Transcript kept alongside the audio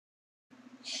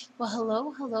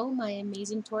Well, hello, my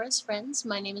amazing Taurus friends.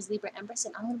 My name is Libra Empress,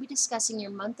 and I'm going to be discussing your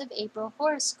month of April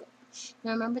horoscope.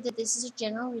 Now, remember that this is a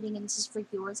general reading, and this is for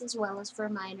yours as well as for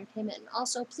my entertainment. And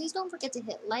also, please don't forget to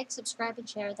hit like, subscribe, and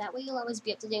share. That way, you'll always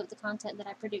be up to date with the content that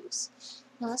I produce.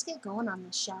 Now, let's get going on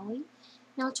this, shall we?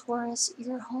 Now, Taurus,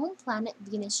 your home planet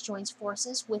Venus joins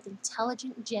forces with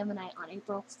intelligent Gemini on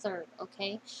April 3rd,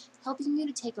 okay? Helping you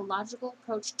to take a logical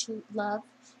approach to love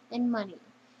and money.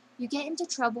 You get into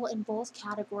trouble in both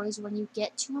categories when you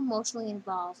get too emotionally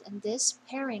involved, and this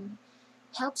pairing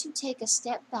helps you take a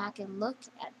step back and look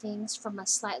at things from a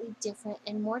slightly different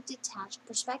and more detached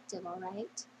perspective,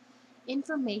 alright?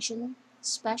 Information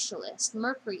specialist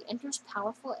Mercury enters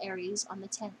powerful Aries on the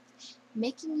 10th,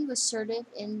 making you assertive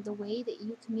in the way that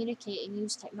you communicate and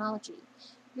use technology.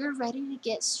 You're ready to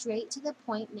get straight to the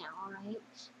point now, alright?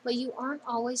 But you aren't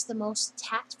always the most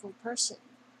tactful person.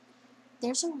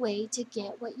 There's a way to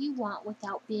get what you want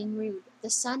without being rude.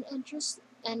 The sun enters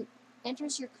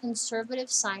your conservative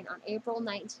sign on April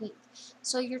 19th,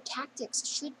 so your tactics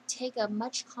should take a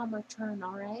much calmer turn,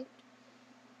 alright?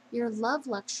 You love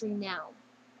luxury now,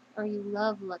 or you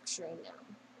love luxury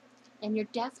now, and you're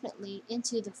definitely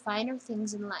into the finer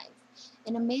things in life.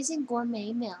 An amazing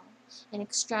gourmet meal, an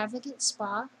extravagant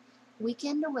spa,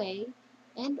 weekend away,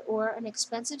 and or an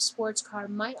expensive sports car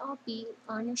might all be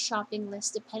on your shopping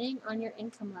list depending on your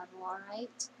income level,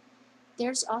 alright?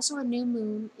 There's also a new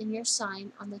moon in your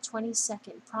sign on the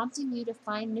 22nd, prompting you to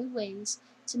find new ways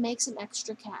to make some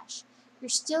extra cash. You're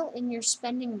still in your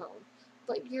spending mode,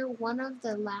 but you're one of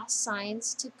the last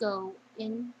signs to go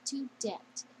into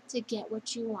debt to get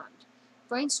what you want.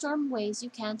 Brainstorm ways you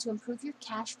can to improve your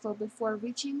cash flow before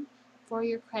reaching for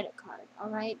your credit card,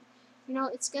 alright?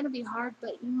 It's going to be hard,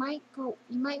 but you might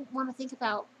want to think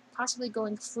about possibly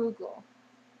going frugal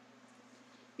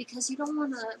because you don't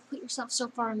want to put yourself so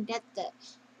far in debt that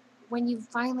when you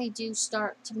finally do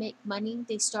start to make money,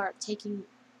 they start taking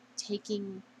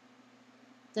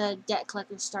the debt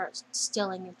collectors start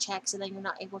stealing your checks, and then you're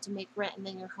not able to make rent, and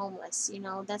then you're homeless.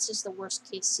 That's just the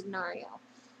worst case scenario.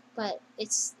 But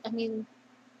if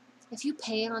you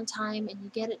pay it on time and you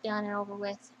get it done and over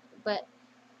with, but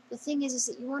the thing is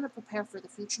that you want to prepare for the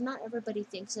future. Not everybody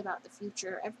thinks about the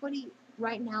future. Everybody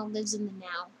right now lives in the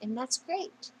now, and that's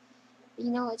great.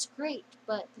 It's great,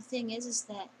 but the thing is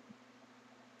that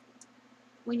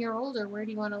when you're older, where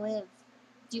do you want to live?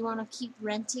 Do you want to keep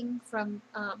renting from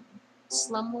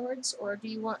slumlords, or do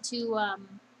you want to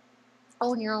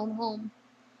own your own home?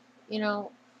 You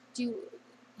know, do you,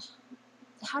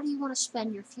 how do you want to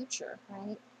spend your future,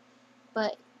 right?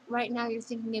 But right now you're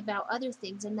thinking about other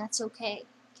things, and that's okay.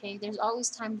 Okay, there's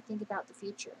always time to think about the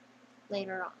future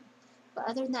later on. But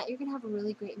other than that, you're gonna have a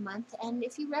really great month, and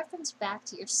if you reference back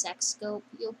to your sex scope,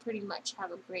 you'll pretty much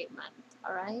have a great month.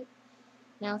 All right.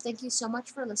 Now, thank you so much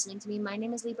for listening to me. My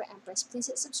name is Libra Empress. Please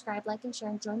hit subscribe, like, and share,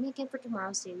 and join me again for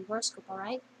tomorrow's daily horoscope,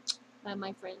 alright? Bye,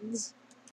 my friends.